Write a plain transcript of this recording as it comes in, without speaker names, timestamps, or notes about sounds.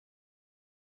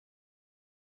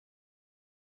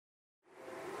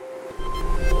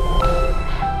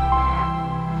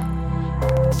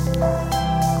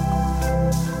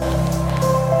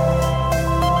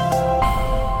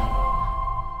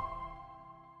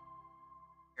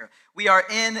We are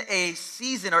in a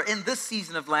season, or in this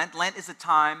season of Lent. Lent is a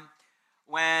time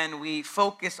when we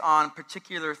focus on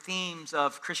particular themes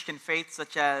of Christian faith,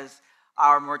 such as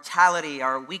our mortality,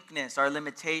 our weakness, our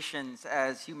limitations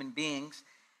as human beings.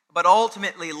 But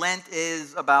ultimately, Lent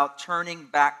is about turning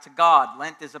back to God.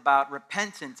 Lent is about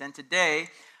repentance. And today,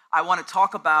 I want to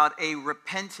talk about a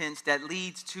repentance that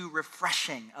leads to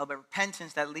refreshing, a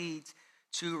repentance that leads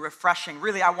to refreshing.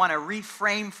 Really, I want to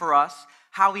reframe for us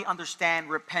how we understand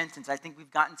repentance. I think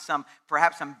we've gotten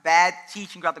perhaps some bad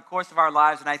teaching throughout the course of our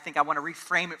lives, and I think I want to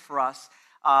reframe it for us,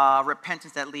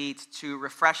 repentance that leads to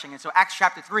refreshing. And so Acts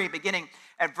chapter 3, beginning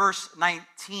at verse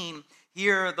 19,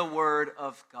 hear the word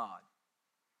of God.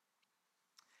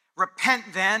 Repent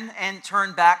then and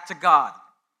turn back to God,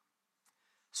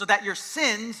 so that your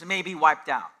sins may be wiped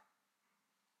out,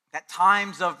 that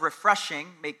times of refreshing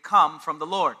may come from the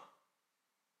Lord,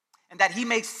 and that he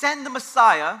may send the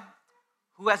Messiah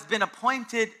who has been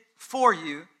appointed for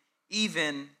you,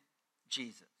 even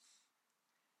Jesus.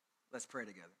 Let's pray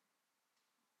together.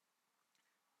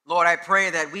 Lord, I pray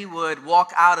that we would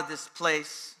walk out of this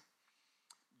place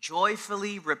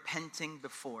joyfully repenting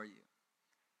before you.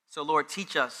 So, Lord,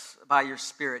 teach us by your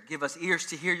Spirit. Give us ears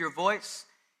to hear your voice.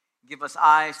 Give us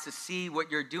eyes to see what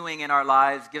you're doing in our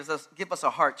lives. Give us a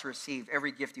heart to receive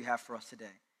every gift you have for us today.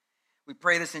 We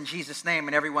pray this in Jesus' name,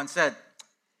 and everyone said,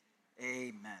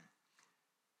 amen.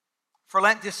 For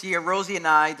Lent this year, Rosie and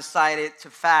I decided to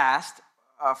fast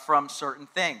from certain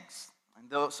things.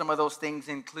 And some of those things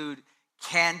include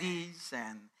candies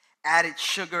and added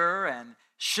sugar and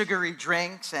sugary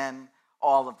drinks and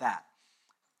all of that.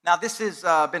 Now, this has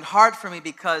been hard for me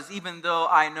because even though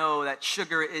I know that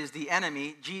sugar is the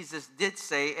enemy, Jesus did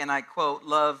say, and I quote,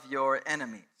 "Love your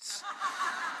enemies."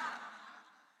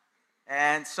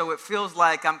 And so it feels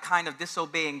like I'm kind of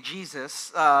disobeying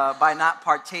Jesus by not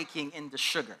partaking in the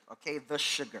sugar, okay, the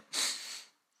sugar.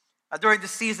 During the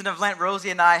season of Lent, Rosie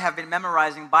and I have been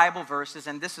memorizing Bible verses,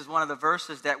 and this is one of the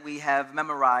verses that we have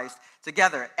memorized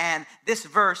together. And this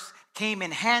verse came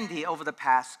in handy over the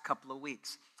past couple of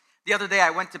weeks. The other day, I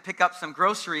went to pick up some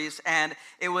groceries, and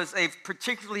it was a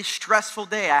particularly stressful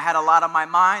day. I had a lot on my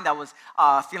mind. I was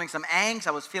feeling some angst.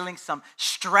 I was feeling some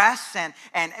stress, and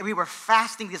we were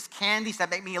fasting these candies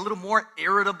that make me a little more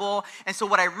irritable. And so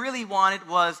what I really wanted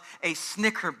was a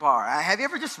Snicker bar. Have you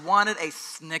ever just wanted a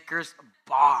Snickers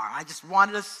bar? I just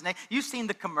wanted a Snickers. You've seen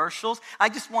the commercials. I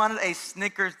just wanted a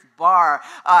Snickers bar.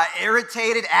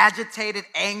 Irritated, agitated,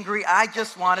 angry. I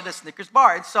just wanted a Snickers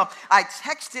bar. And so I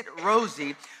texted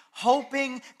Rosie,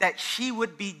 hoping that she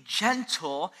would be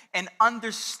gentle and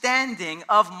understanding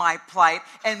of my plight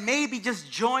and maybe just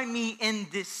join me in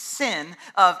this sin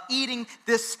of eating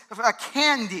this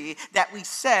candy that we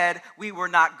said we were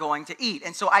not going to eat.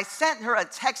 And so I sent her a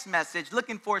text message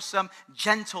looking for some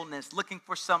gentleness, looking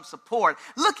for some support,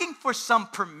 looking for some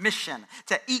permission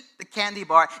to eat the candy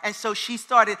bar. And so she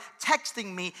started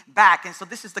texting me back. And so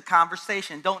this is the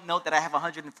conversation. Don't note that I have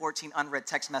 114 unread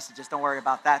text messages. Don't worry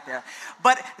about that there.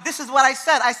 But this is what I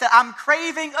said. I said, I'm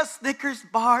craving a Snickers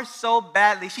bar so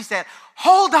badly. She said,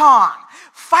 hold on,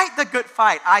 fight the good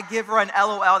fight. I give her an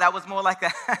LOL that was more like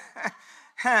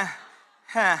a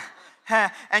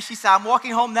and she said, I'm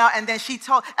walking home now. And then she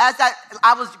told,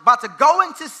 I was about to go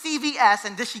into CVS,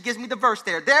 and then she gives me the verse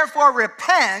there. Therefore,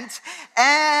 repent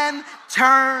and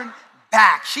turn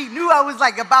back. She knew I was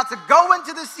like about to go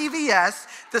into the CVS.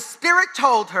 The Spirit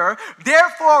told her,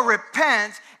 therefore,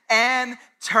 repent and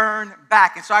turn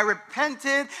back. And so I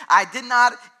repented. I did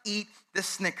not eat the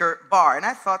Snicker bar. And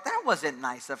I thought that wasn't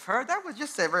nice of her. That was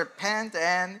just a repent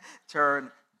and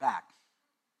turn back.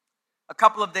 A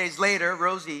couple of days later,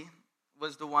 Rosie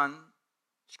was the one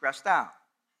stressed out.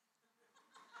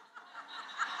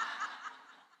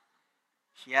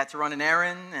 She had to run an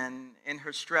errand, and in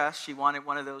her stress, she wanted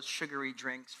one of those sugary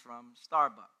drinks from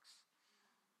Starbucks.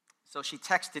 So she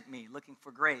texted me looking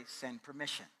for grace and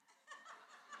permission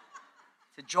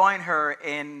to join her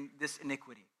in this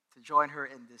iniquity, to join her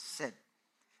in this sin,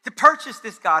 to purchase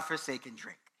this God-forsaken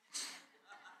drink.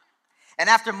 And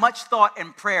after much thought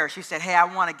and prayer, she said, hey, I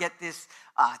want to get this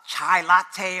chai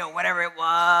latte or whatever it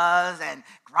was, and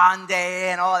grande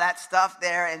and all that stuff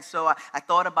there. And so I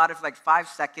thought about it for like 5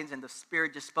 seconds, and the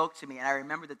Spirit just spoke to me, and I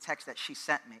remember the text that she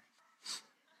sent me.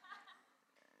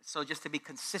 So just to be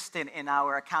consistent in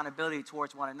our accountability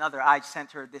towards one another, I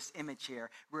sent her this image here.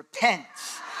 Repent.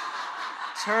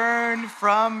 Turn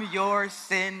from your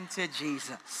sin to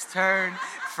Jesus. Turn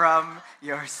from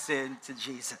your sin to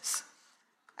Jesus.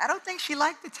 I don't think she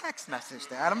liked the text message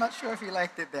there. I'm not sure if he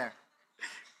liked it there.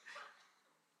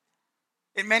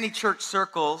 In many church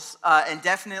circles, and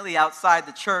definitely outside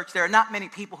the church, there are not many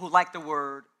people who like the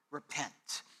word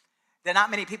repent. There are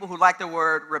not many people who like the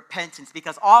word repentance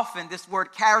because often this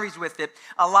word carries with it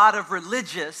a lot of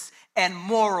religious and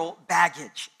moral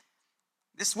baggage.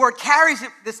 This word carries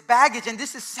this baggage, and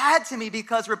this is sad to me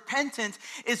because repentance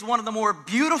is one of the more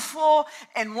beautiful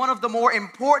and one of the more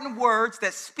important words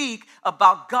that speak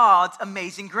about God's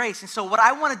amazing grace. And so what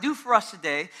I want to do for us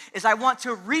today is I want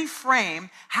to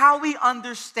reframe how we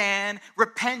understand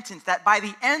repentance, that by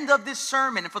the end of this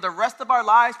sermon and for the rest of our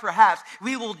lives perhaps,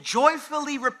 we will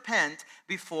joyfully repent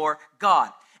before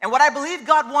God. And what I believe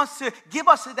God wants to give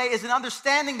us today is an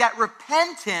understanding that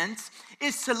repentance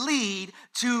is to lead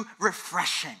to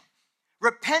refreshing.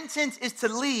 Repentance is to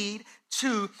lead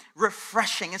to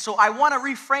refreshing. And so I want to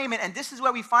reframe it, and this is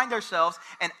where we find ourselves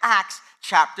in Acts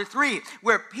chapter 3,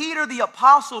 where Peter the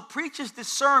apostle preaches this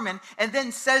sermon and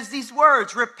then says these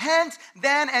words, "Repent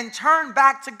then and turn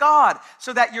back to God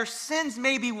so that your sins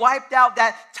may be wiped out,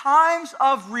 that times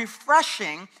of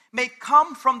refreshing may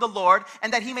come from the Lord,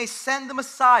 and that he may send the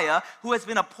Messiah who has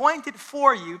been appointed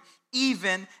for you,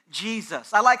 even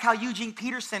Jesus." I like how Eugene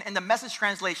Peterson in the Message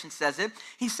translation says it.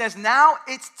 He says, "Now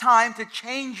it's time to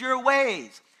change your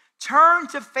ways. Turn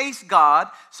to face God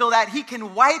so that he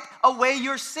can wipe away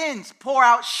your sins, pour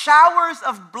out showers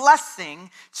of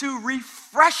blessing to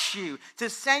refresh you, to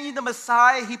send you the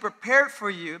Messiah he prepared for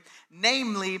you,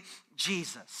 namely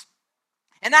Jesus."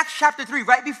 In Acts chapter 3,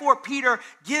 right before Peter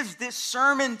gives this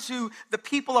sermon to the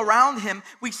people around him,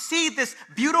 we see this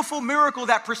beautiful miracle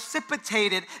that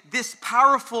precipitated this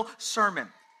powerful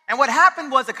sermon. And what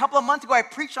happened was a couple of months ago, I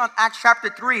preached on Acts chapter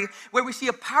 3, where we see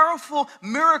a powerful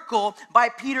miracle by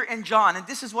Peter and John. And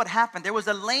this is what happened. There was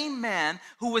a lame man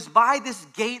who was by this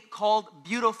gate called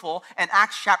Beautiful in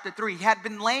Acts chapter 3. He had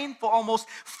been lame for almost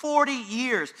 40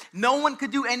 years. No one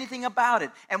could do anything about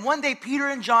it. And one day, Peter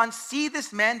and John see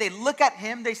this man. They look at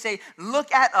him. They say,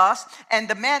 "Look at us." And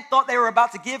the man thought they were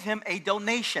about to give him a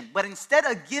donation. But instead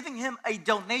of giving him a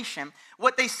donation,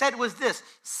 what they said was this: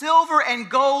 "Silver and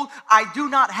gold I do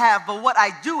not have, but what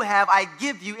I do have I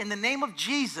give you. In the name of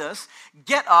Jesus,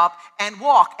 get up and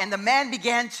walk." And the man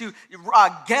began to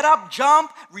get up,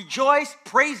 jump, rejoice,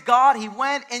 praise God. He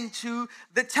went into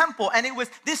the temple. And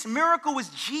this miracle was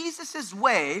Jesus'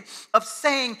 way of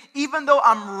saying, even though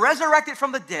I'm resurrected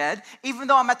from the dead, even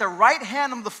though I'm at the right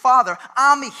hand of the Father,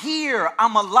 I'm here,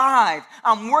 I'm alive,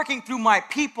 I'm working through my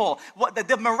people.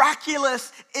 The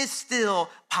miraculous is still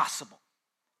possible.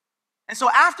 And so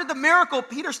after the miracle,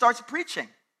 Peter starts preaching.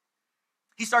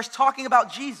 He starts talking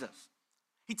about Jesus.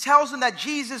 He tells them that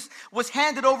Jesus was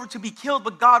handed over to be killed,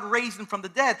 but God raised him from the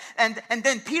dead. And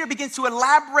then Peter begins to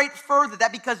elaborate further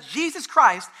that because Jesus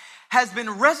Christ has been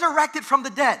resurrected from the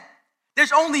dead,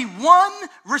 there's only one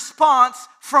response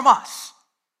from us: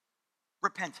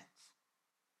 repentance.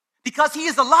 Because he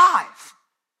is alive,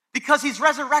 because he's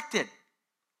resurrected,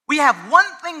 we have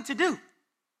one thing to do: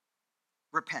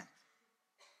 repent.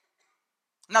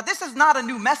 Now, this is not a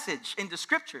new message in the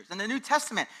scriptures. In the New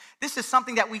Testament, this is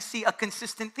something that we see a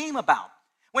consistent theme about.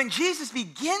 When Jesus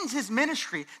begins his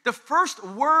ministry, the first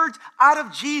word out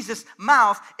of Jesus'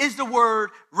 mouth is the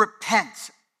word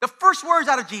repent. The first words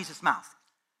out of Jesus' mouth.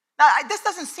 Now, this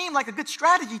doesn't seem like a good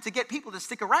strategy to get people to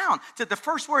stick around. So the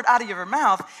first word out of your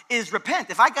mouth is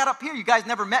repent. If I got up here, you guys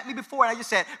never met me before, and I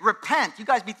just said, repent, you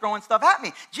guys be throwing stuff at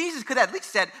me. Jesus could have at least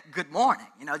said, good morning,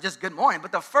 just good morning.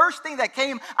 But the first thing that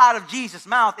came out of Jesus'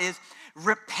 mouth is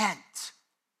repent.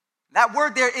 That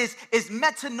word there is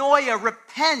metanoia,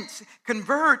 repent,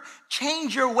 convert,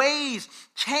 change your ways,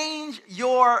 change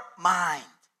your mind.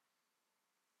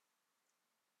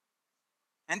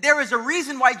 And there is a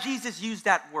reason why Jesus used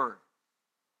that word.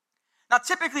 Now,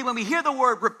 typically when we hear the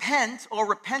word repent or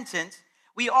repentant,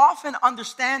 we often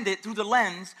understand it through the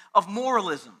lens of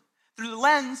moralism, through the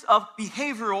lens of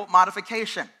behavioral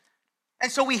modification. And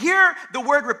so we hear the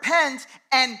word repent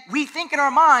and we think in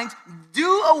our minds,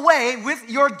 do away with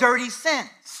your dirty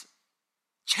sins.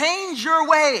 Change your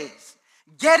ways.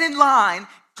 Get in line.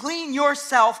 Clean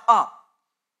yourself up.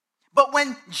 But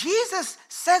when Jesus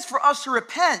says for us to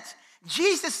repent,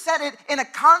 Jesus said it in a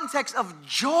context of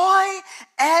joy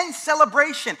and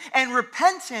celebration. And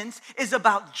repentance is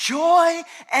about joy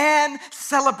and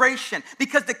celebration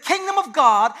because the kingdom of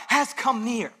God has come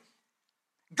near.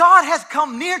 God has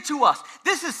come near to us.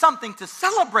 This is something to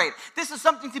celebrate. This is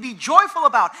something to be joyful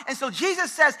about. And so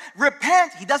Jesus says,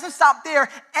 repent. He doesn't stop there.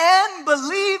 And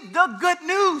believe the good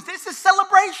news. This is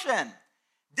celebration.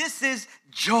 This is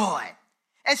joy.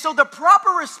 And so the proper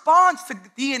response to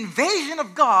the invasion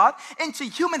of God into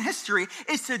human history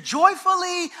is to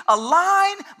joyfully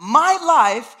align my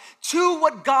life to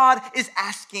what God is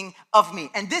asking of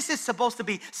me. And this is supposed to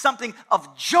be something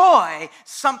of joy,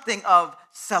 something of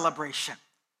celebration.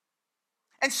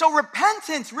 And so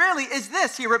repentance really is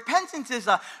this here. Repentance is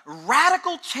a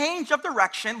radical change of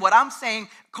direction, what I'm saying,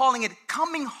 calling it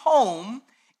coming home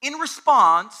in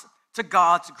response to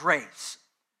God's grace.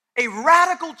 A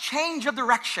radical change of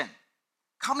direction,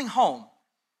 coming home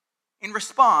in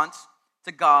response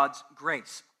to God's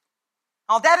grace.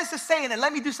 Now that is to say, and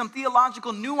let me do some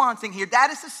theological nuancing here, that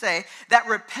is to say that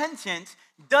repentance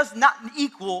does not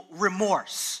equal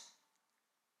remorse.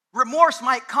 Remorse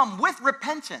might come with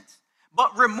repentance,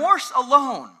 but remorse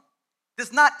alone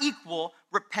does not equal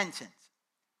repentance.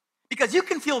 Because you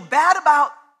can feel bad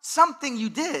about something you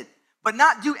did, but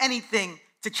not do anything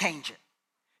to change it.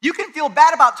 You can feel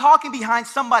bad about talking behind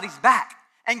somebody's back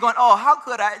and going, oh, how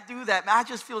could I do that? Man, I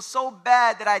just feel so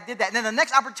bad that I did that. And then the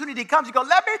next opportunity comes, you go,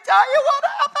 let me tell you what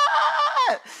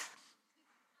happened.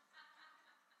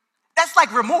 That's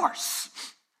like remorse.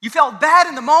 You felt bad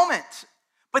in the moment,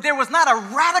 but there was not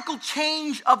a radical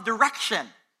change of direction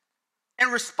in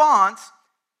response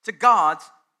to God's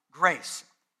grace.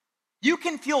 You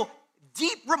can feel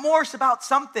deep remorse about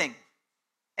something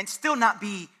and still not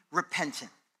be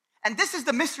repentant. And this is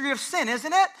the mystery of sin,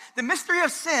 isn't it? The mystery of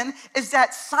sin is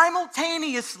that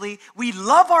simultaneously we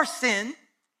love our sin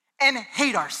and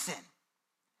hate our sin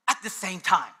at the same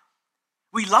time.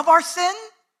 We love our sin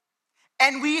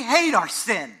and we hate our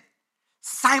sin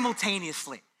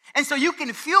simultaneously. And so you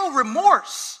can feel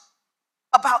remorse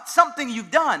about something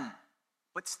you've done,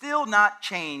 but still not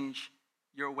change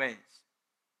your ways.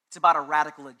 It's about a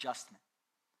radical adjustment.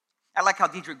 I like how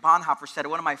Dietrich Bonhoeffer said it,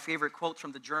 one of my favorite quotes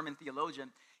from the German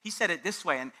theologian. He said it this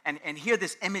way, and hear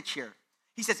this image here.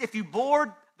 He says, if you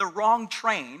board the wrong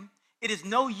train, it is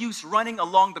no use running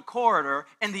along the corridor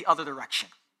in the other direction.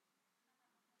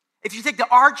 If you take the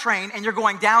R train and you're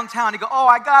going downtown, you go, oh,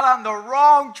 I got on the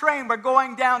wrong train, we're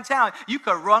going downtown. You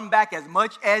could run back as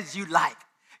much as you like.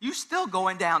 You're still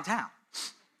going downtown.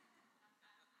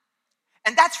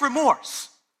 And that's remorse.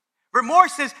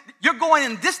 Remorse is you're going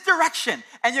in this direction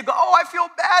and you go, oh, I feel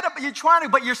bad, but you're trying to,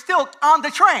 but you're still on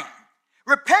the train.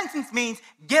 Repentance means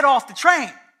get off the train,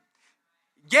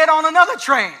 get on another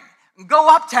train, go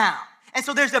uptown. And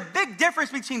so there's a big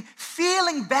difference between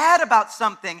feeling bad about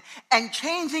something and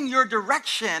changing your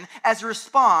direction as a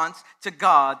response to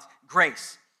God's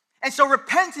grace. And so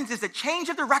repentance is a change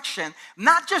of direction,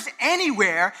 not just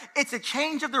anywhere, it's a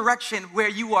change of direction where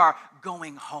you are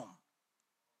going home,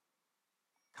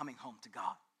 coming home to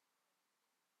God.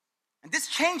 And this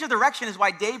change of direction is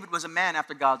why David was a man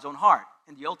after God's own heart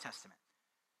in the Old Testament.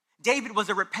 David was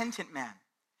a repentant man.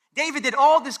 David did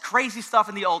all this crazy stuff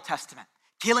in the Old Testament.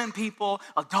 Killing people,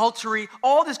 adultery,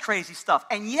 all this crazy stuff.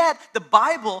 And yet the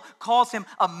Bible calls him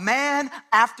a man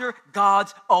after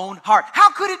God's own heart.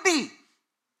 How could it be?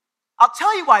 I'll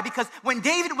tell you why. Because when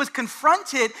David was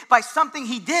confronted by something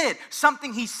he did,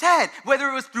 something he said, whether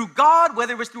it was through God,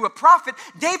 whether it was through a prophet,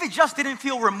 David just didn't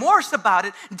feel remorse about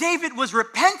it. David was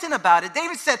repentant about it.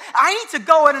 David said, I need to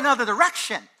go in another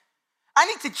direction. I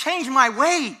need to change my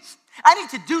ways. I need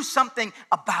to do something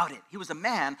about it. He was a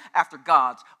man after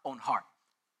God's own heart.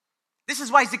 This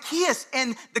is why Zacchaeus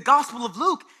in the Gospel of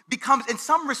Luke becomes, in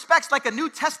some respects, like a New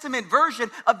Testament version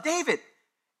of David.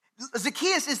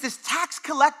 Zacchaeus is this tax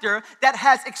collector that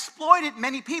has exploited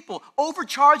many people,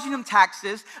 overcharging them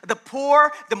taxes, the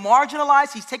poor, the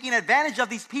marginalized. He's taking advantage of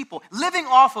these people, living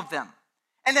off of them.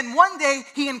 And then one day,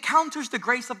 he encounters the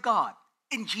grace of God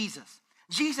in Jesus.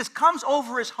 Jesus comes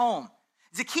over his home.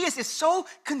 Zacchaeus is so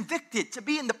convicted to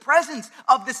be in the presence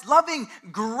of this loving,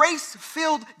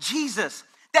 grace-filled Jesus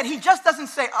that he just doesn't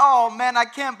say, oh man,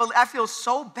 I feel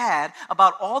so bad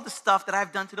about all the stuff that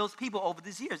I've done to those people over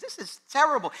these years. This is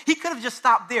terrible. He could have just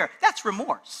stopped there. That's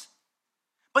remorse.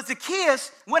 But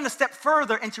Zacchaeus went a step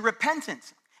further into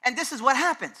repentance. And this is what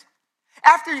happens.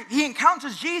 After he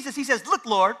encounters Jesus, he says, look,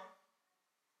 Lord,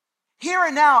 here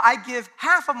and now I give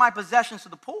half of my possessions to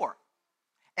the poor.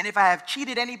 And if I have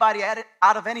cheated anybody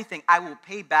out of anything, I will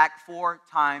pay back 4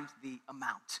 times the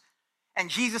amount. And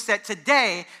Jesus said,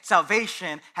 today,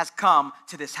 salvation has come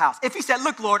to this house. If he said,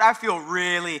 look, Lord, I feel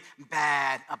really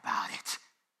bad about it,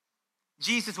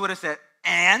 Jesus would have said,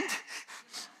 and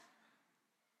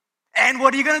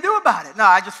what are you going to do about it? No,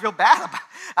 I just feel bad about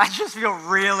it. I just feel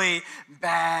really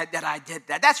bad that I did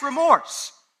that. That's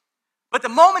remorse. But the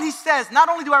moment he says, not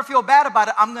only do I feel bad about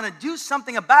it, I'm going to do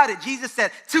something about it, Jesus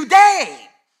said, today,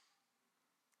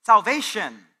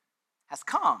 salvation has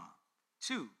come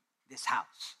to this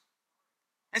house.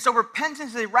 And so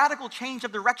repentance is a radical change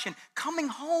of direction, coming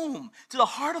home to the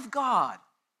heart of God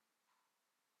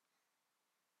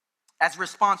as a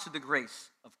response to the grace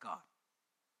of God.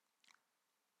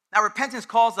 Now, repentance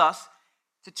calls us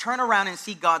to turn around and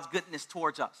see God's goodness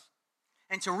towards us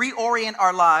and to reorient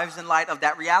our lives in light of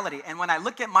that reality. And when I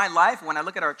look at my life, when I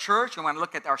look at our church, and when I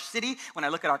look at our city, when I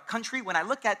look at our country, when I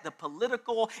look at the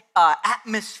political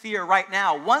atmosphere right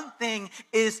now, one thing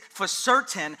is for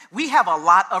certain: we have a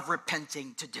lot of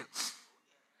repenting to do.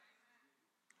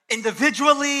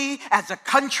 Individually, as a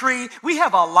country, we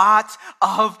have a lot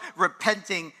of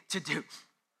repenting to do.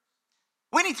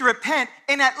 We need to repent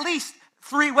in at least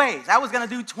 3 ways. I was going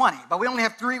to do 20, but we only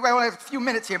have 3. We only have a few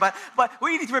minutes here, but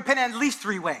we need to repent in at least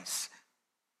 3 ways.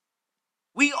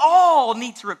 We all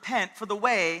need to repent for the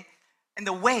way and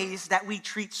the ways that we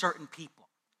treat certain people.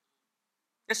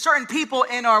 There's certain people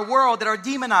in our world that are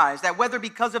demonized, that whether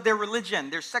because of their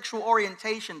religion, their sexual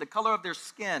orientation, the color of their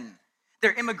skin,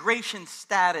 their immigration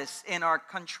status in our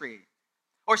country,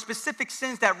 or specific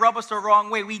sins that rub us the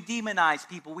wrong way, we demonize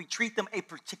people. We treat them a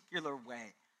particular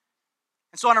way.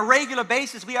 And so on a regular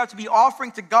basis, we are to be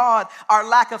offering to God our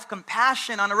lack of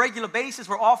compassion. On a regular basis,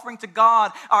 we're offering to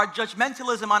God our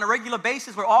judgmentalism. On a regular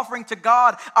basis, we're offering to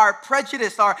God our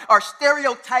prejudice, our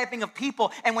stereotyping of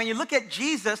people. And when you look at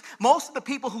Jesus, most of the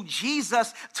people who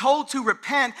Jesus told to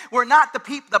repent were not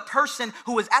the person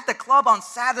who was at the club on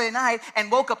Saturday night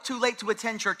and woke up too late to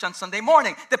attend church on Sunday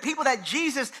morning. The people that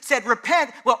Jesus said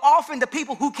repent were often the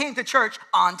people who came to church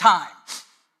on time.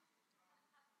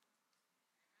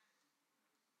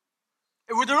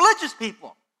 It were the religious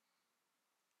people.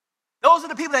 Those are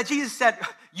the people that Jesus said,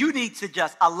 you need to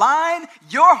just align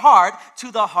your heart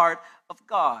to the heart of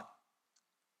God.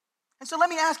 And so let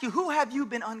me ask you, who have you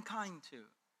been unkind to?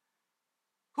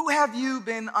 Who have you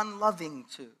been unloving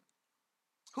to?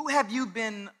 Who have you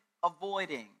been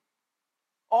avoiding?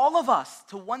 All of us,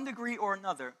 to one degree or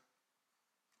another,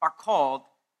 are called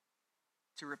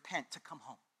to repent, to come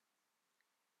home.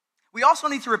 We also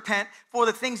need to repent for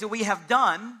the things that we have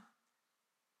done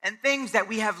and things that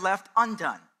we have left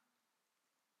undone.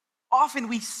 Often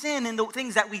we sin in the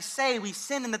things that we say, we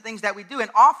sin in the things that we do,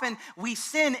 and often we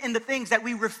sin in the things that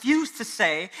we refuse to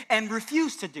say and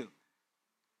refuse to do.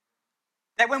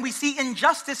 That when we see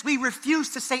injustice, we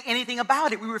refuse to say anything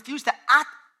about it. We refuse to act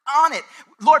on it.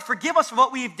 Lord, forgive us for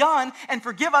what we've done and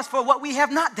forgive us for what we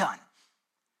have not done.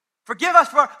 Forgive us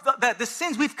for the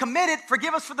sins we've committed.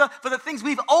 Forgive us for the things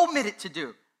we've omitted to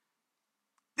do.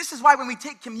 This is why when we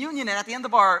take communion, and at the end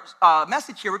of our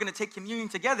message here, we're going to take communion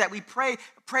together, that we pray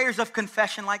prayers of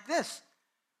confession like this,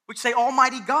 which say,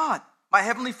 Almighty God, my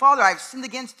Heavenly Father, I have sinned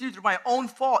against you through my own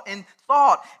fault, in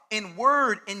thought, in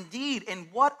word, in deed, in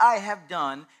what I have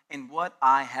done, and what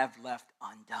I have left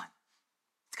undone.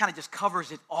 It kind of just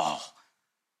covers it all.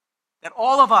 That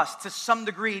all of us, to some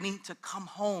degree, need to come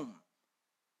home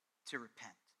to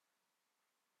repent.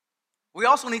 We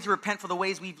also need to repent for the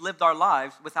ways we've lived our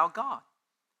lives without God.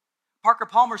 Parker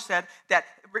Palmer said that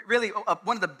really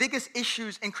one of the biggest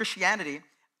issues in Christianity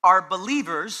are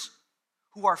believers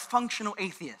who are functional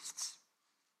atheists.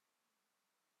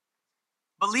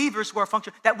 Believers who are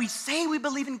functional, that we say we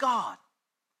believe in God.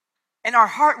 In our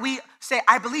heart, we say,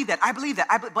 I believe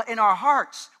that, but in our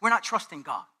hearts, we're not trusting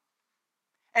God.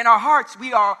 In our hearts,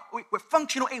 we're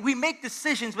functional, we make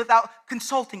decisions without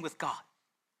consulting with God.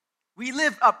 We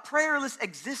live a prayerless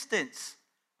existence.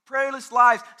 Prayerless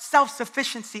lives,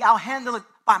 self-sufficiency, I'll handle it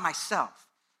by myself.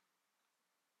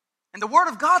 And the word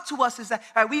of God to us is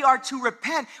that we are to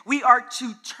repent. We are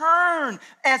to turn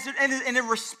in a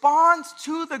response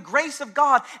to the grace of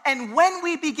God. And when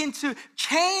we begin to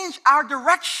change our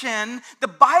direction, the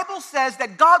Bible says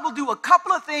that God will do a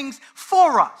couple of things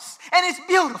for us. And it's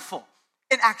beautiful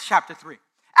in Acts chapter 3.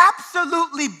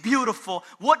 Absolutely beautiful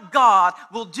what God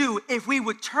will do if we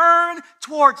would turn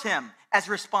towards him as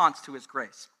a response to his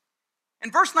grace. In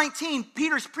verse 19,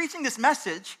 Peter's preaching this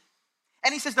message,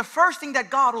 and he says the first thing that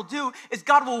God will do is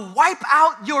God will wipe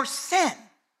out your sin.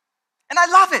 And I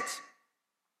love it.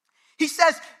 He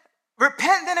says,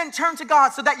 repent then and turn to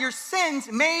God so that your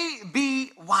sins may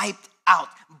be wiped out,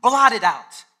 blotted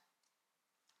out,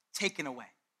 taken away.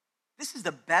 This is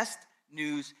the best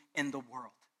news in the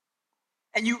world.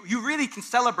 And you really can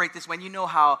celebrate this when you know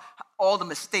how all the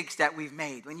mistakes that we've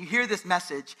made. When you hear this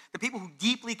message, the people who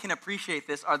deeply can appreciate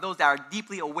this are those that are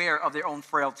deeply aware of their own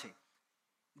frailty,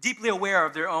 deeply aware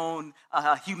of their own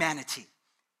humanity,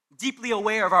 deeply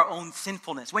aware of our own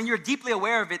sinfulness. When you're deeply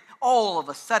aware of it, all of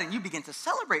a sudden you begin to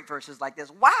celebrate verses like this.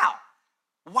 Wow,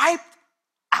 wiped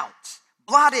out,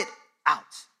 blotted out.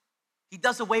 He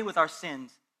does away with our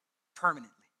sins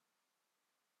permanently.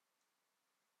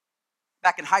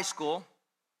 Back in high school,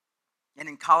 And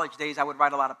in college days, I would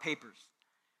write a lot of papers.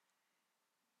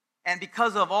 And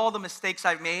because of all the mistakes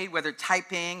I've made, whether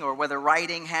typing or whether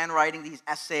writing, handwriting these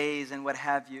essays and what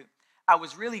have you, I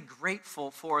was really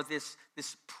grateful for this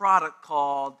product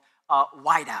called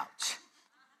Whiteout.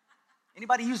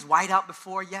 Anybody use Whiteout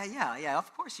before? Yeah,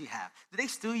 of course you have. Do they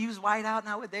still use Whiteout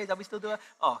nowadays? Are we still doing it?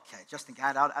 Oh, okay, just in case.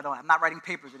 I'm not writing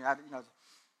papers anymore.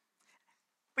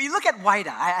 But you look at Whiteout.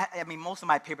 I mean, most of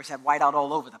my papers have Whiteout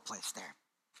all over the place there.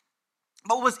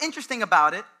 But what was interesting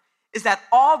about it is that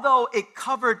although it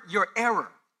covered your error,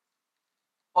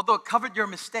 although it covered your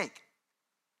mistake,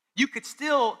 you could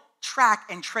still track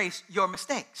and trace your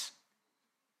mistakes.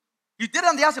 You did it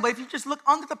on the outside, but if you just look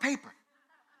under the paper,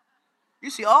 you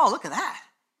see, oh, look at that,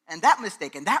 and that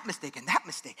mistake, and that mistake, and that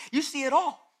mistake. You see it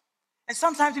all. And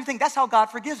sometimes we think that's how God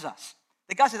forgives us.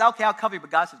 That God says, okay, I'll cover you, but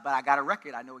God says, but I got a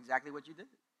record. I know exactly what you did.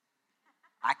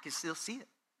 I can still see it.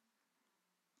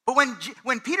 But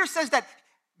when Peter says that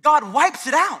God wipes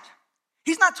it out,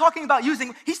 he's not talking about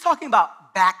he's talking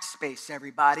about backspace,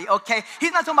 everybody, okay?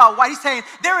 He's not talking about white. He's saying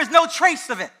there is no trace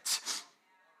of it.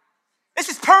 This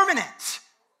is permanent.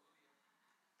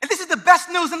 And this is the best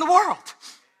news in the world.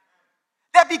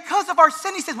 That because of our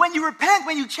sin, he says, when you repent,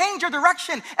 when you change your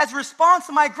direction as a response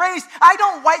to my grace, I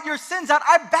don't wipe your sins out.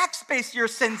 I backspace your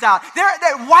sins out. They're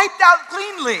wiped out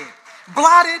cleanly,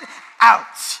 blotted out.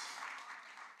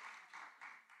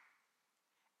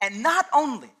 And not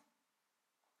only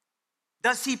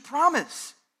does he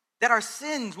promise that our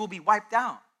sins will be wiped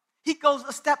out, he goes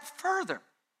a step further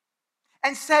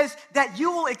and says that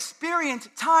you will experience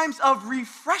times of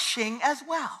refreshing as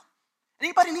well.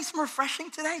 Anybody need some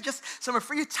refreshing today? Just some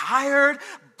refreshing. You're tired,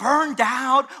 burned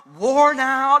out, worn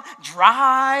out,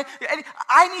 dry.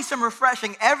 I need some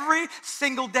refreshing every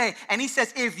single day. And he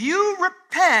says, if you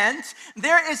repent,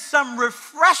 there is some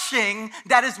refreshing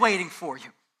that is waiting for you.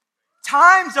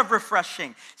 Times of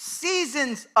refreshing,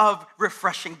 seasons of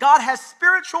refreshing. God has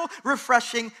spiritual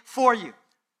refreshing for you.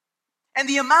 And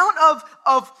the amount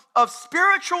of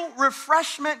spiritual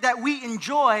refreshment that we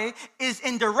enjoy is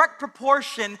in direct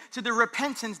proportion to the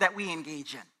repentance that we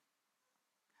engage in.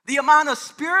 The amount of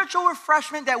spiritual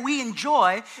refreshment that we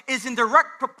enjoy is in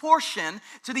direct proportion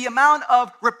to the amount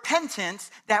of repentance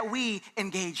that we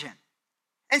engage in.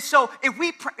 And so if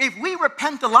we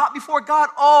repent a lot before God,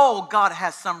 oh, God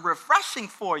has some refreshing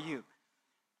for you.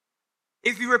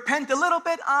 If you repent a little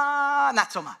bit,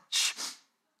 not so much.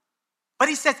 But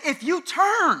he says, if you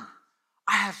turn,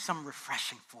 I have some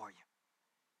refreshing for you.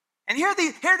 And hear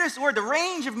this word, the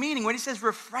range of meaning when he says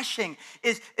refreshing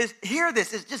is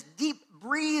just deep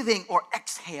breathing or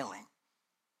exhaling.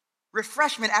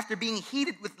 Refreshment after being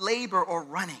heated with labor or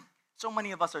running. So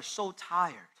many of us are so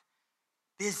tired,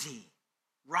 busy,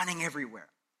 running everywhere.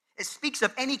 It speaks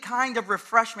of any kind of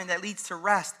refreshment that leads to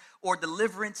rest or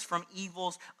deliverance from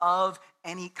evils of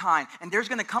any kind. And there's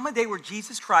going to come a day where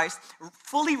Jesus Christ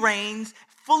fully reigns,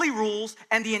 fully rules,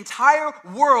 and the entire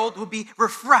world will be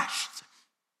refreshed.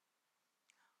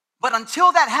 But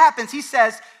until that happens, he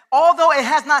says, although it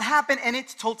has not happened in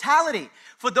its totality,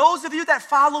 for those of you that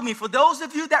follow me, for those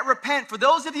of you that repent, for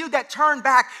those of you that turn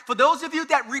back, for those of you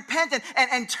that repent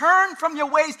and turn from your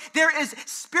ways, there is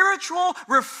spiritual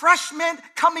refreshment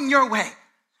coming your way.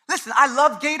 Listen, I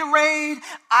love Gatorade,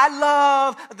 I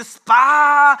love the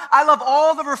spa, I love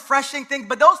all the refreshing things,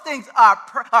 but those things are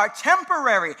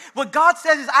temporary. What God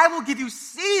says is, I will give you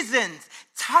seasons,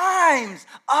 times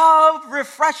of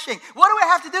refreshing. What do I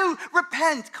have to do?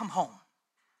 Repent, come home.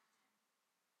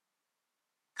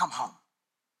 Come home.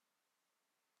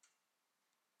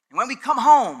 And when we come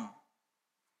home,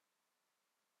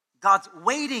 God's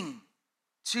waiting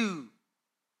to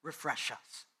refresh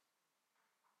us.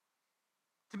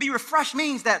 To be refreshed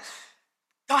means that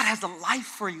God has a life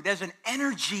for you. There's an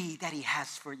energy that he has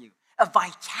for you, a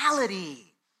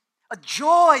vitality, a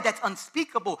joy that's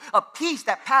unspeakable, a peace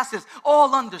that passes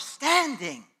all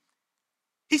understanding.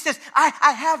 He says, I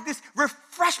have this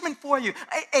refreshment for you,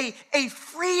 a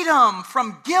freedom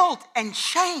from guilt and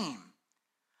shame,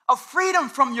 a freedom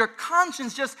from your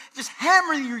conscience just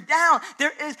hammering you down.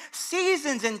 There is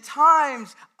seasons and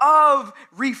times of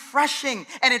refreshing,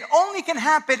 and it only can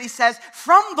happen, he says,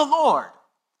 from the Lord.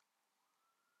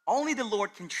 Only the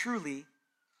Lord can truly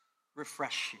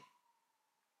refresh you.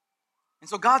 And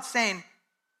so God's saying,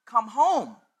 come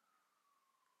home,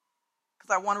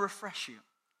 because I want to refresh you.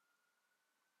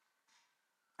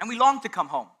 And we long to come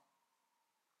home.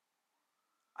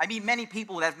 I meet many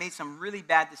people that have made some really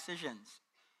bad decisions,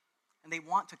 and they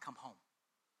want to come home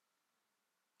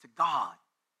to God.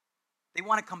 They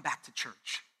want to come back to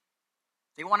church.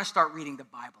 They want to start reading the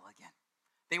Bible again.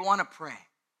 They want to pray.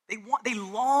 They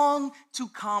long to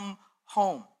come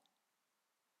home.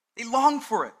 They long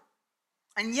for it.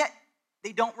 And yet,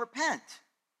 they don't repent.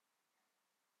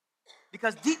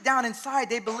 Because deep down inside,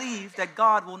 they believe that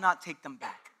God will not take them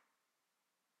back,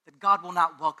 that God will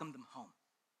not welcome them home.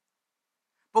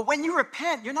 But when you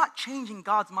repent, you're not changing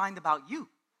God's mind about you.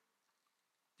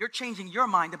 You're changing your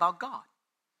mind about God.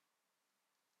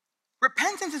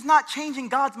 Repentance is not changing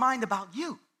God's mind about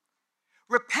you.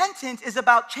 Repentance is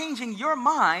about changing your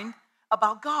mind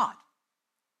about God.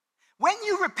 When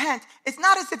you repent, it's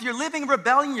not as if you're living in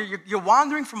rebellion, you're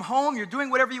wandering from home, you're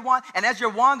doing whatever you want, and as you're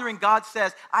wandering, God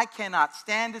says, I cannot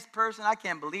stand this person, I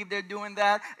can't believe they're doing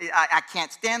that, I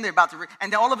can't stand, they're about to,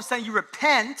 and then all of a sudden you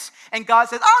repent, and God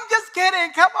says, I'm just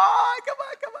kidding, come on,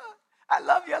 I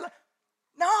love you,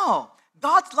 No,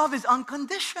 God's love is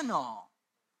unconditional.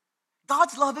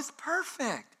 God's love is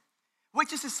perfect,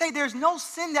 which is to say there's no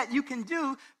sin that you can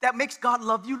do that makes God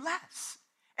love you less.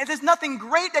 And there's nothing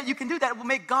great that you can do that will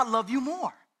make God love you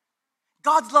more.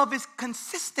 God's love is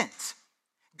consistent.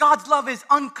 God's love is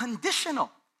unconditional.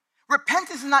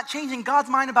 Repentance is not changing God's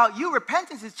mind about you.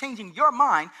 Repentance is changing your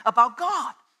mind about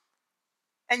God.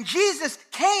 And Jesus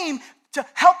came to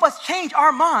help us change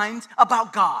our minds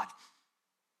about God,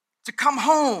 to come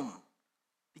home,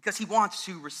 because he wants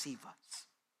to receive us.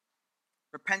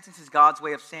 Repentance is God's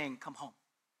way of saying, come home.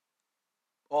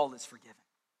 All is forgiven.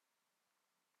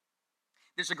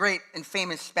 There's a great and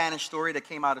famous Spanish story that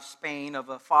came out of Spain of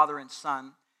a father and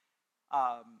son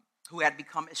who had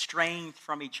become estranged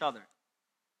from each other.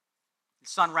 The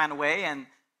son ran away, and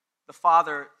the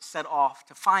father set off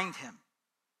to find him.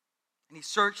 And he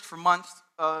searched for months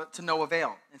to no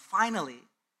avail. And finally,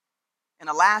 in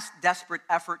a last desperate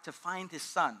effort to find his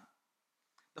son,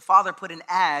 the father put an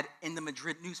ad in the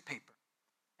Madrid newspaper.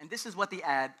 And this is what the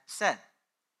ad said.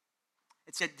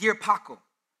 It said, Dear Paco,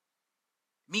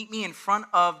 meet me in front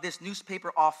of this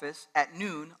newspaper office at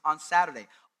noon on Saturday.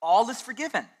 All is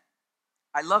forgiven.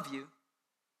 I love you,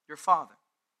 your father.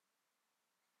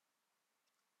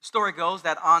 The story goes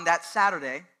that on that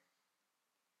Saturday,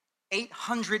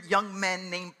 800 young men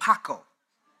named Paco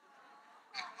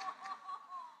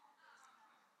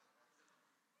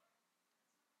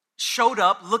showed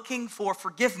up looking for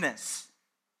forgiveness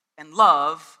and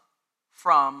love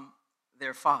from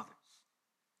their fathers.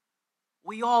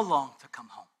 We all long to come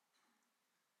home.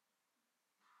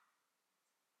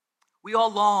 We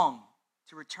all long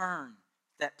to return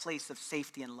to that place of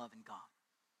safety and love in God.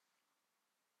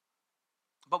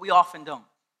 But we often don't.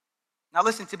 Now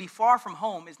listen, to be far from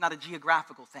home is not a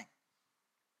geographical thing.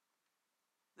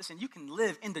 Listen, you can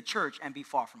live in the church and be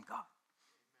far from God.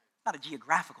 It's not a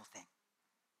geographical thing.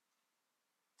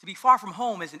 To be far from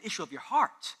home is an issue of your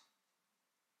heart.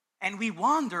 And we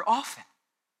wander often.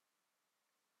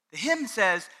 The hymn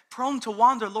says, prone to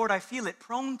wander, Lord, I feel it,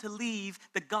 prone to leave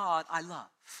the God I love.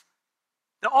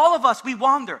 That all of us, we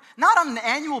wander, not on an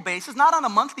annual basis, not on a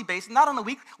monthly basis, not on a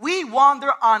week. We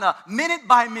wander on a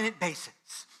minute-by-minute basis.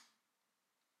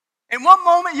 In one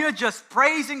moment, you're just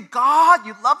praising God,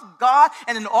 you love God,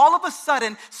 and then all of a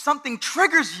sudden, something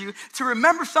triggers you to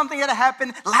remember something that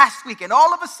happened last week. And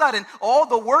all of a sudden, all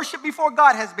the worship before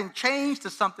God has been changed to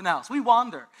something else. We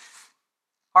wander.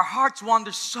 Our hearts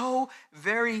wander so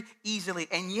very easily.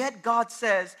 And yet God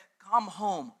says, come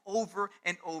home over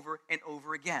and over and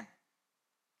over again.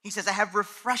 He says, I have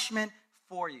refreshment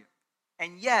for you.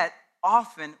 And yet,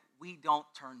 often we don't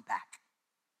turn back.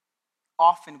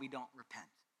 Often we don't repent.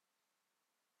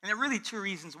 And there are really two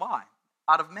reasons why,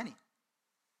 out of many.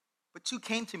 But two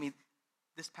came to me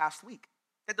this past week.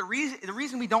 That the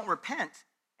reason we don't repent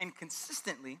and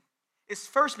consistently is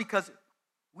first because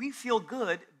we feel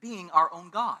good being our own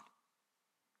God.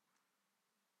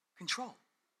 Control.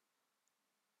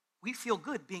 We feel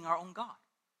good being our own God.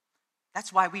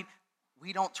 That's why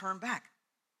we don't turn back.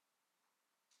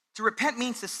 To repent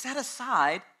means to set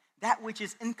aside that which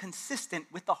is inconsistent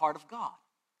with the heart of God.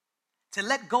 To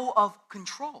let go of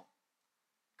control.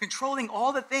 Controlling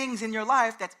all the things in your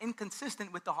life that's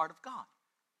inconsistent with the heart of God.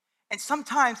 And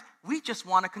sometimes we just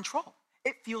want to control.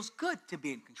 It feels good to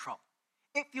be in control.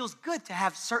 It feels good to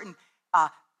have certain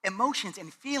emotions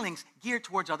and feelings geared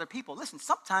towards other people. Listen,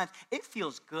 sometimes it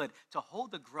feels good to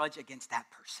hold a grudge against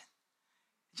that person.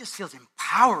 It just feels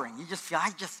empowering. You just feel,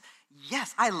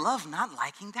 yes, I love not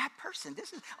liking that person.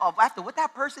 This is after what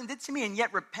that person did to me, and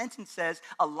yet repentance says,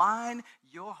 align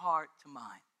your heart to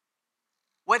mine.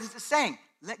 What is it saying?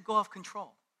 Let go of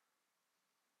control.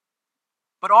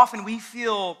 But often we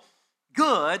feel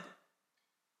good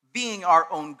being our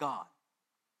own God.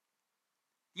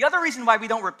 The other reason why we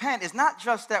don't repent is not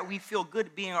just that we feel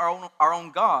good being our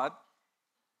own God,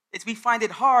 it's we find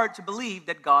it hard to believe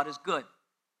that God is good.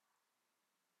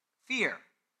 Fear.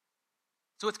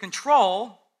 So it's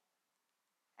control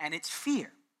and it's fear.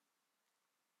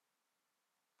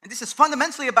 And this is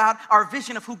fundamentally about our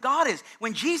vision of who God is.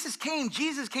 When Jesus came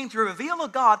to reveal a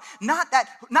God, not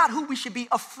who we should be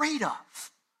afraid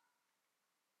of.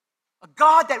 A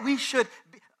God that we should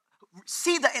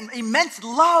see the immense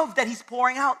love that he's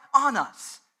pouring out on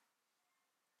us.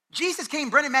 Jesus came,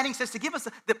 Brennan Manning says, to give us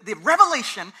the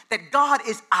revelation that God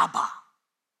is Abba,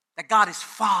 that God is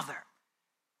Father.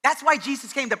 That's why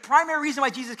Jesus came. The primary reason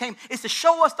why Jesus came is to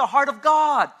show us the heart of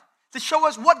God, to show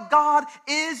us what God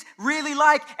is really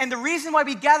like. And the reason why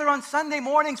we gather on Sunday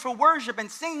mornings for worship and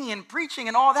singing and preaching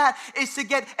and all that is to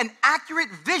get an accurate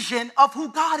vision of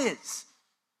who God is.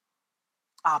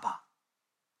 Abba.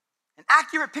 An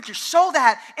accurate picture, so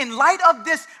that in light of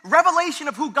this revelation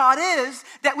of who God is,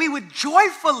 that we would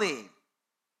joyfully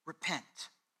repent.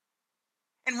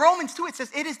 In Romans 2, it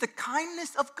says, it is the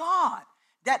kindness of God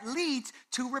that leads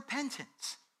to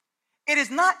repentance. It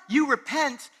is not you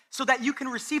repent so that you can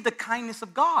receive the kindness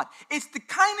of God. It's the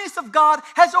kindness of God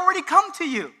has already come to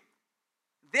you.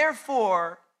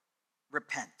 Therefore,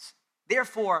 repent.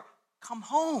 Therefore, come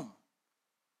home.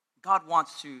 God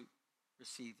wants to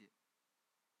receive you.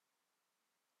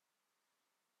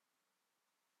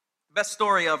 The best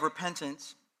story of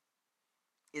repentance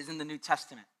is in the New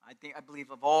Testament. I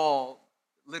believe of all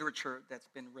literature that's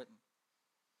been written.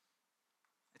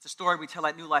 It's a story we tell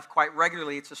at New Life quite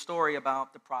regularly. It's a story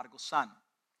about the prodigal son.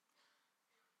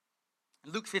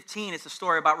 In Luke 15, it's a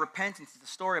story about repentance. It's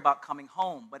a story about coming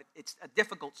home. But it's a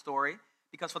difficult story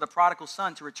because for the prodigal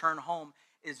son to return home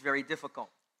is very difficult.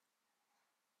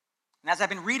 And as I've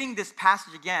been reading this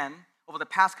passage again, over the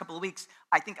past couple of weeks,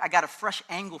 I think I got a fresh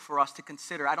angle for us to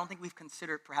consider. I don't think we've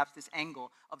considered perhaps this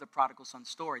angle of the prodigal son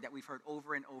story that we've heard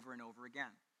over and over and over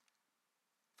again.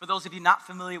 For those of you not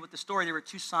familiar with the story, there were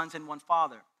two sons and one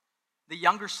father. The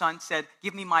younger son said,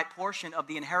 give me my portion of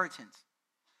the inheritance.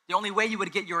 The only way you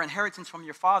would get your inheritance from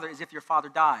your father is if your father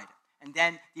died, and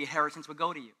then the inheritance would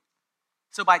go to you.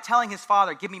 So by telling his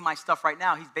father, give me my stuff right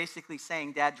now, he's basically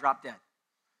saying, Dad, drop dead.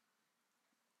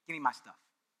 Give me my stuff.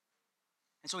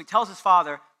 And so he tells his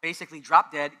father, basically,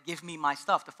 drop dead, give me my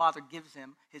stuff. The father gives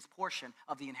him his portion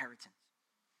of the inheritance.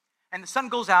 And the son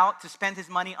goes out to spend his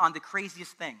money on the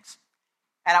craziest things.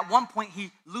 And at one point, he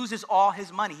loses all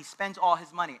his money. He spends all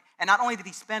his money. And not only did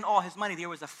he spend all his money, there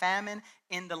was a famine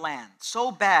in the land.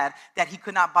 So bad that he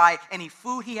could not buy any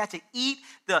food. He had to eat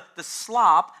the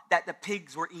slop that the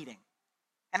pigs were eating.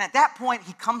 And at that point,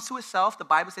 he comes to himself. The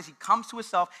Bible says he comes to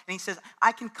himself, and he says,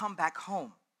 I can come back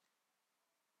home.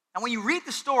 And when you read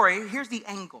the story, here's the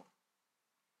angle.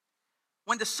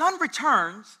 When the son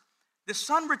returns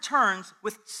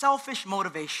with selfish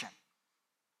motivation.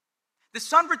 The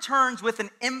son returns with an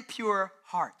impure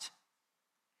heart.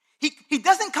 He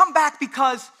doesn't come back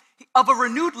because of a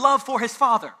renewed love for his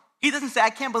father. He doesn't say, I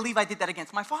can't believe I did that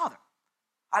against my father.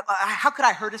 How could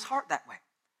I hurt his heart that way?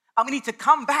 I'm going to need to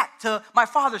come back to my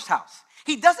father's house.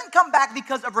 He doesn't come back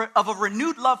because of a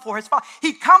renewed love for his father.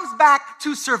 He comes back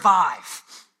to survive.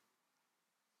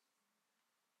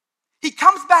 He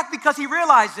comes back because he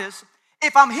realizes,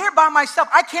 if I'm here by myself,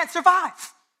 I can't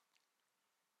survive.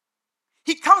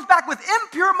 He comes back with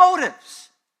impure motives.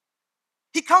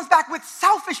 He comes back with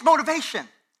selfish motivation.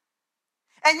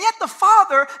 And yet the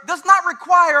father does not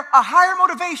require a higher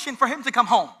motivation for him to come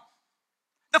home.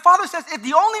 The father says, if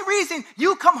the only reason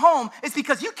you come home is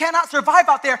because you cannot survive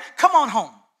out there, come on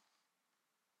home.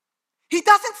 He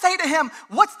doesn't say to him,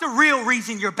 what's the real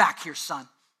reason you're back here, son?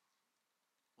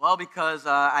 Well, because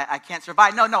I can't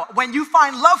survive. No. When you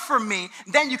find love for me,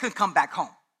 then you can come back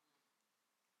home.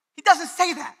 He doesn't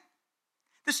say that.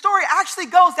 The story actually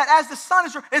goes that as the son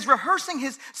is rehearsing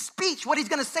his speech, what he's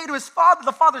going to say to his father,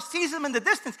 the father sees him in the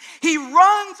distance. He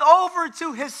runs over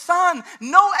to his son.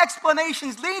 No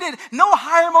explanations needed. No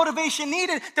higher motivation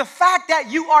needed. The fact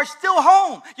that you are still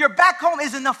home, you're back home,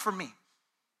 is enough for me.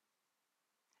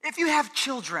 If you have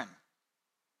children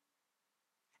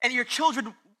and your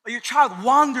child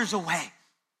wanders away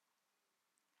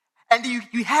and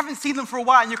you haven't seen them for a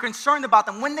while and you're concerned about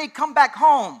them, when they come back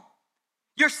home,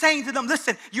 you're saying to them,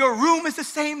 listen, your room is the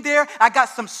same there. I got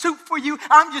some soup for you.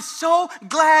 I'm just so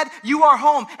glad you are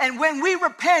home. And when we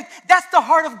repent, that's the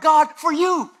heart of God for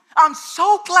you. I'm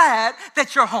so glad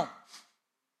that you're home.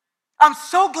 I'm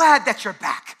so glad that you're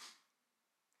back.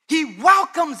 He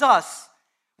welcomes us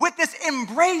with this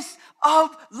embrace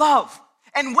of love.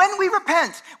 And when we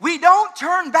repent, we don't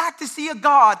turn back to see a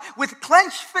God with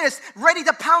clenched fists ready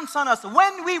to pounce on us.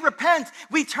 When we repent,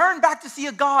 we turn back to see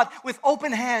a God with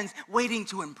open hands waiting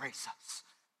to embrace us.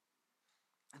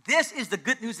 This is the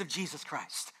good news of Jesus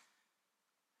Christ.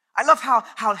 I love how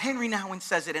Henry Nouwen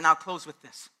says it, and I'll close with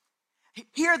this.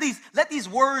 Let these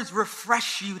words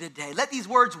refresh you today. Let these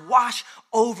words wash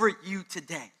over you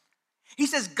today. He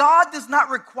says, God does not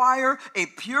require a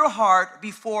pure heart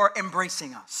before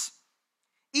embracing us.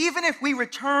 Even if we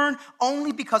return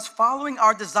only because following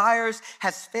our desires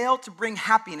has failed to bring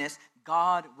happiness,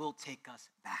 God will take us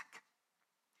back.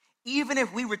 Even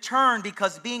if we return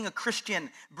because being a Christian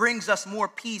brings us more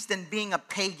peace than being a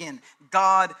pagan,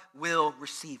 God will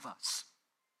receive us.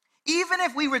 Even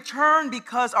if we return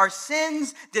because our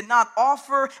sins did not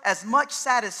offer as much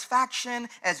satisfaction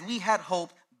as we had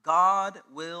hoped, God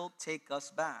will take us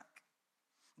back.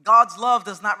 God's love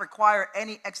does not require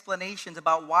any explanations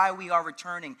about why we are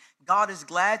returning. God is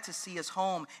glad to see us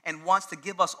home and wants to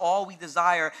give us all we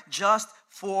desire just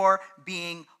for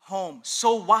being home.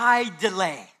 So why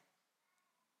delay?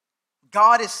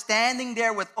 God is standing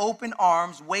there with open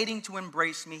arms, waiting to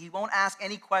embrace me. He won't ask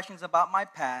any questions about my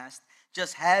past.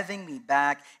 Just having me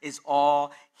back is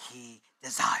all he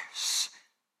desires.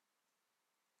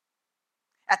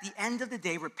 At the end of the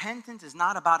day, repentance is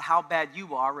not about how bad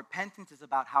you are. Repentance is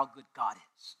about how good God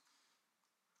is.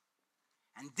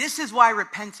 And this is why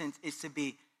repentance is to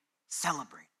be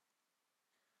celebrated.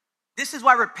 This is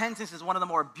why repentance is one of the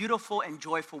more beautiful and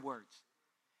joyful words.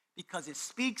 Because it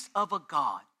speaks of a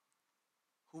God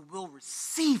who will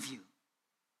receive you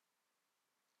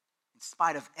in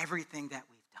spite of everything that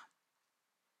we've done.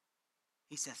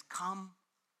 He says, come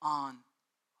on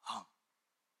home.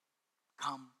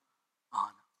 Come on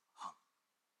home.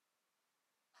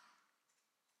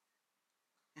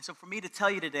 And so for me to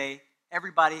tell you today,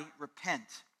 everybody repent.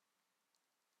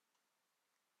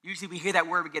 Usually we hear that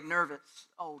word, we get nervous.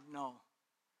 Oh no.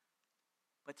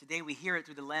 But today we hear it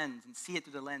through the lens and see it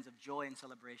through the lens of joy and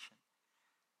celebration.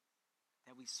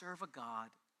 That we serve a God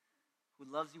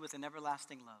who loves you with an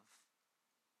everlasting love,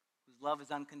 whose love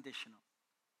is unconditional.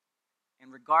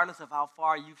 And regardless of how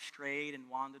far you've strayed and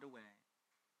wandered away,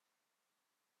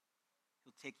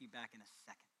 he'll take you back in a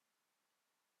second.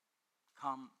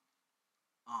 Come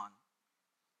on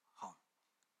home.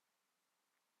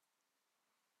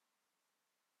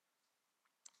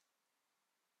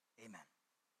 Amen.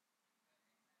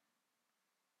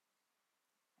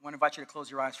 I want to invite you to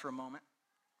close your eyes for a moment.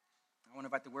 I want to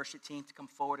invite the worship team to come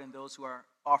forward and those who are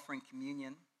offering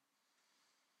communion.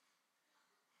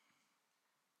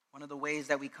 One of the ways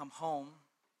that we come home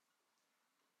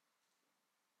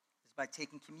is by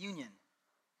taking communion.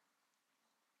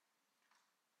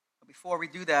 But before we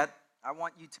do that, I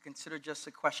want you to consider just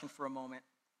a question for a moment.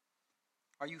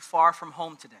 Are you far from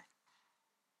home today?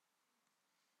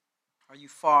 Are you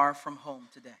far from home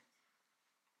today?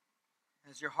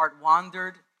 Has your heart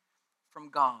wandered from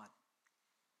God?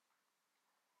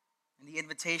 And the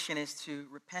invitation is to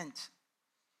repent,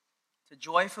 to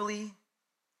joyfully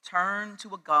turn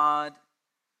to a God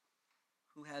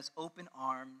who has open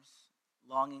arms,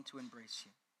 longing to embrace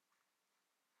you.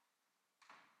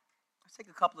 Let's take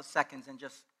a couple of seconds and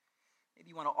just, maybe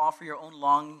you want to offer your own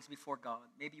longings before God.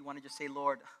 Maybe you want to just say,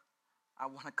 Lord, I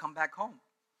want to come back home.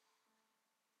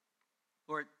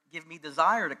 Lord, give me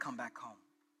desire to come back home.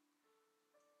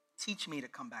 Teach me to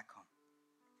come back home.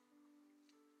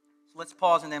 So let's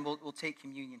pause and then we'll take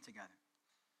communion together.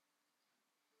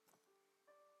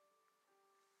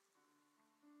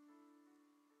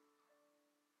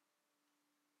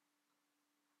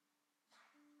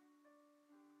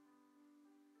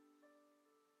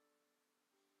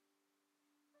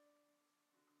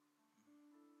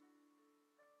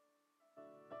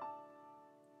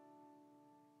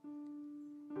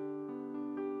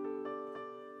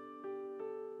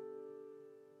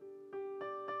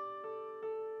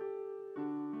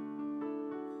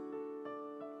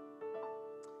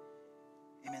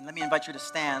 Amen. Let me invite you to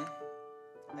stand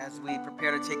as we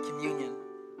prepare to take communion.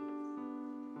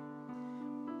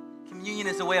 Communion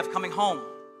is a way of coming home.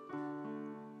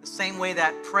 The same way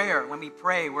that prayer, when we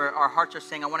pray, where our hearts are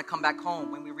saying, I want to come back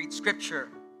home. When we read scripture,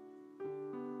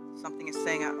 something is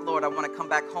saying, Lord, I want to come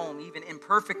back home. Even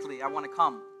imperfectly, I want to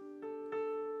come.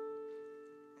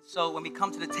 And so when we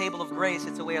come to the table of grace,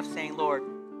 it's a way of saying, Lord,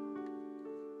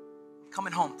 I'm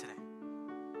coming home today.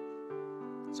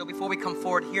 So before we come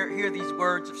forward, hear these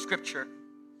words of scripture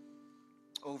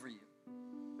over you.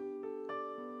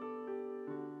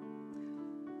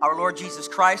 Our Lord Jesus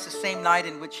Christ, the same night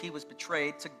in which he was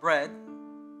betrayed, took bread,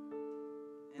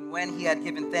 and when he had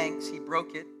given thanks, he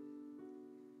broke it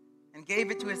and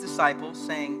gave it to his disciples,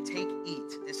 saying, take,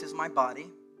 eat, this is my body,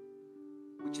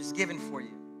 which is given for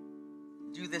you.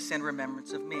 Do this in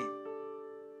remembrance of me.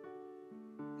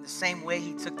 In the same way,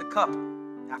 he took the cup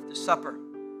after supper,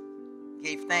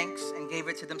 gave thanks, and gave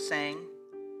it to them, saying,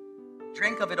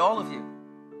 drink of it, all of you.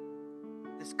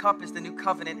 this cup is the new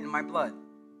covenant in my blood,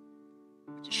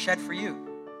 which is shed for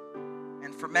you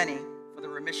and for many for the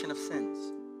remission of sins.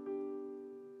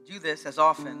 Do this as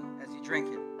often as you drink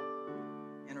it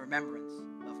in remembrance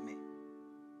of me.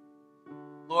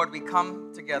 Lord, we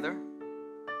come together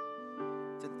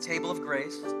to the table of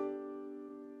grace.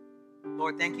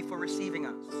 Lord, thank you for receiving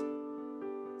us.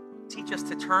 Teach us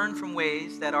to turn from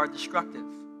ways that are destructive.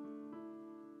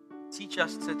 Teach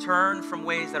us to turn from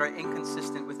ways that are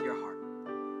inconsistent with your heart.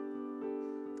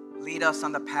 Lead us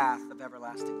on the path of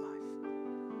everlasting life.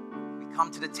 We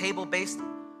come to the table based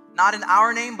not in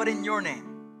our name, but in your name.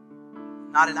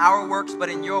 Not in our works, but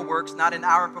in your works. Not in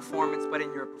our performance, but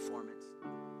in your performance.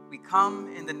 We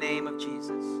come in the name of Jesus,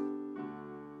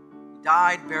 who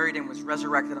died, buried, and was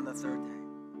resurrected on the third day.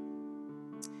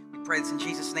 We pray this in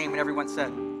Jesus' name, and everyone said,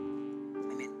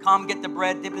 amen. Come, get the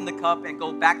bread, dip in the cup, and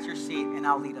go back to your seat, and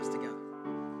I'll lead us together.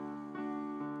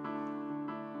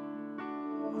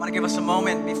 I want to give us a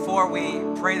moment before we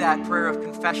pray that prayer of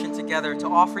confession together to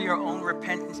offer your own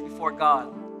repentance before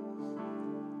God.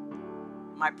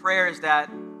 My prayer is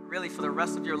that really for the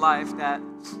rest of your life that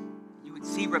you would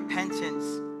see repentance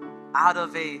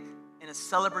in a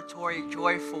celebratory,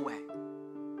 joyful way.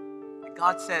 That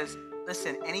God says,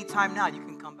 listen, anytime now you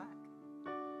can come back.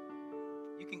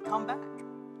 You can come back.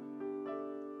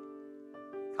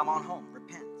 Come on home,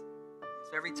 repent.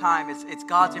 So every time it's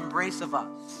God's embrace of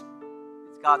us.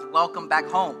 It's God's welcome back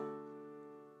home.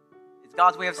 It's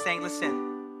God's way of saying,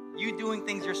 listen, you doing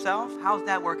things yourself, how's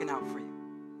that working out for you?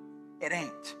 It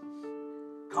ain't.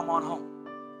 Come on home.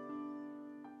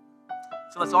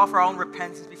 So let's offer our own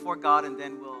repentance before God, and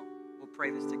then we'll pray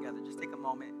this together. Just take a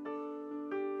moment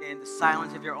in the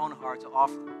silence of your own heart to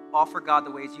offer God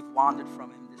the ways you've wandered from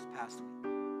him this past week.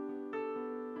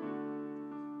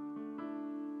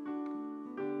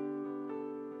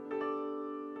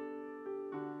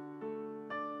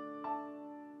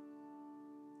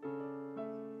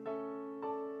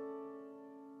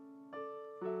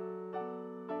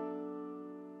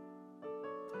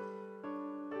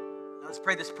 Let's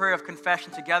pray this prayer of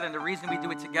confession together. And the reason we do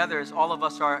it together is all of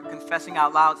us are confessing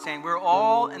out loud, saying we're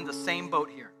all in the same boat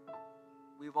here.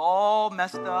 We've all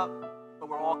messed up, but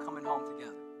we're all coming home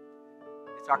together.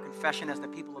 It's our confession as the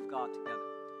people of God together.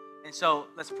 And so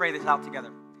let's pray this out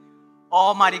together.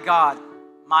 Almighty God,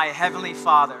 my heavenly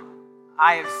Father,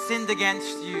 I have sinned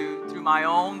against you through my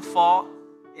own fault,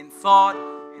 in thought,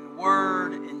 in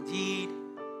word, in deed,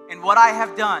 in what I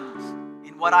have done,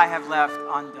 in what I have left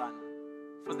undone.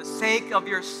 For the sake of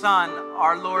your Son,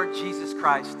 our Lord Jesus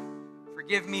Christ,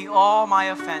 forgive me all my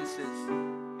offenses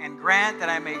and grant that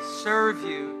I may serve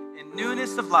you in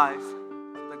newness of life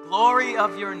to the glory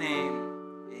of your name.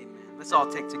 Amen. Let's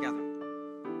all take together.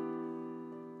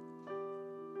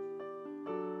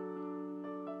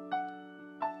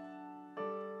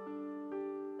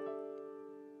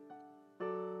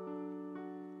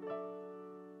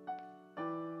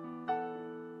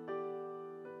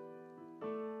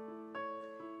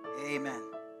 Amen.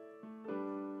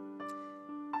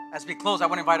 As we close, I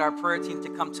want to invite our prayer team to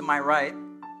come to my right.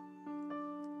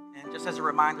 And just as a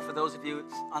reminder for those of you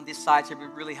on this side, so it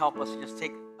would really help us to just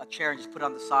take a chair and just put it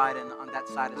on the side and on that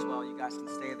side as well. You guys can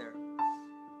stay there.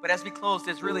 But as we close,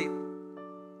 there's really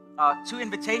two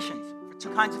invitations for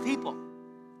two kinds of people.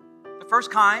 The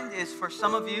first kind is for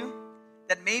some of you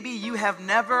that maybe you've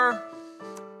never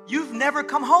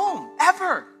come home,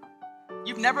 ever.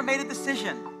 You've never made a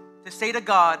decision to say to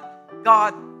God,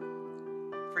 God,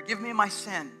 forgive me my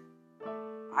sin.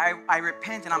 I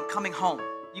repent and I'm coming home.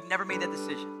 You've never made that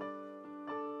decision.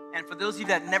 And for those of you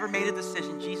that never made a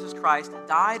decision, Jesus Christ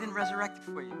died and resurrected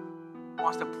for you. He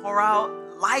wants to pour out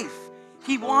life.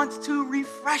 He wants to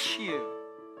refresh you.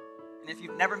 And if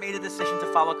you've never made a decision to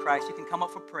follow Christ, you can come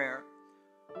up for prayer.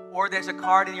 Or there's a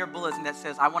card in your bulletin that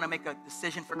says, I want to make a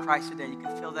decision for Christ today. You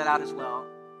can fill that out as well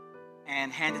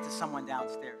and hand it to someone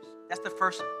downstairs. That's the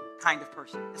first kind of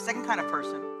person. The second kind of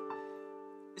person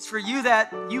is for you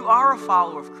that you are a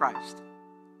follower of Christ.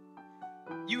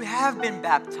 You have been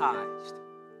baptized.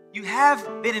 You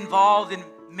have been involved in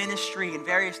ministry and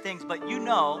various things, but you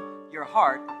know your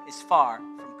heart is far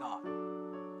from God.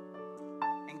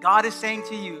 And God is saying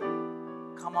to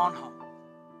you, come on home.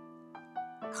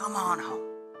 Come on home.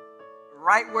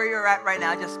 Right where you're at right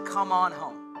now, just come on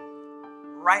home.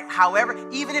 Right, however,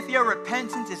 even if your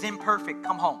repentance is imperfect,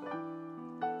 come home.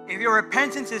 If your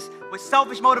repentance is with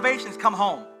selfish motivations, come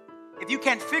home. If you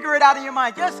can't figure it out in your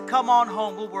mind, just come on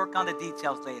home. We'll work on the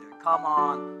details later. Come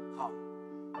on home.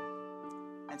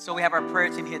 And so we have our prayer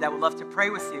team here that would love to pray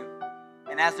with you.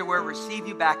 And as the word, receive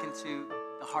you back into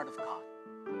the heart of God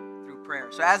through prayer.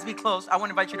 So as we close, I want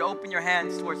to invite you to open your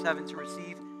hands towards heaven to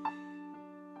receive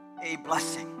a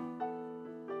blessing.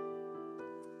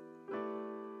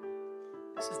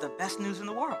 This is the best news in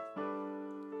the world.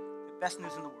 The best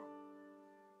news in the world.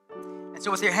 And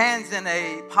so with your hands in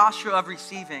a posture of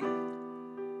receiving,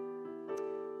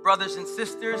 brothers and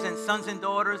sisters and sons and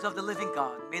daughters of the living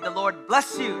God, may the Lord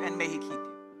bless you and may he keep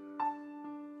you.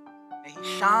 May he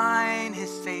shine his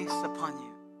face upon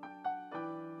you.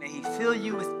 May he fill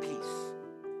you with peace.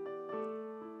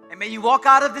 And may you walk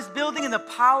out of this building in the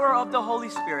power of the Holy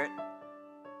Spirit,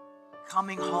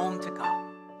 coming home to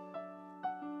God.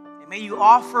 And may you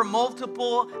offer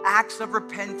multiple acts of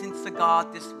repentance to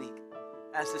God this week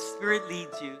as the Spirit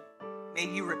leads you. May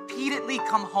you repeatedly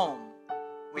come home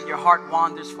when your heart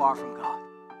wanders far from God.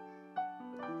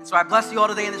 And so I bless you all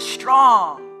today in the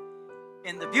strong,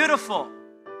 in the beautiful,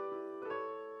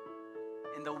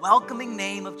 in the welcoming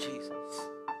name of Jesus.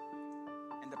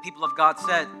 And the people of God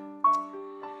said,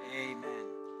 amen.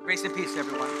 Grace and peace,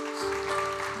 everyone.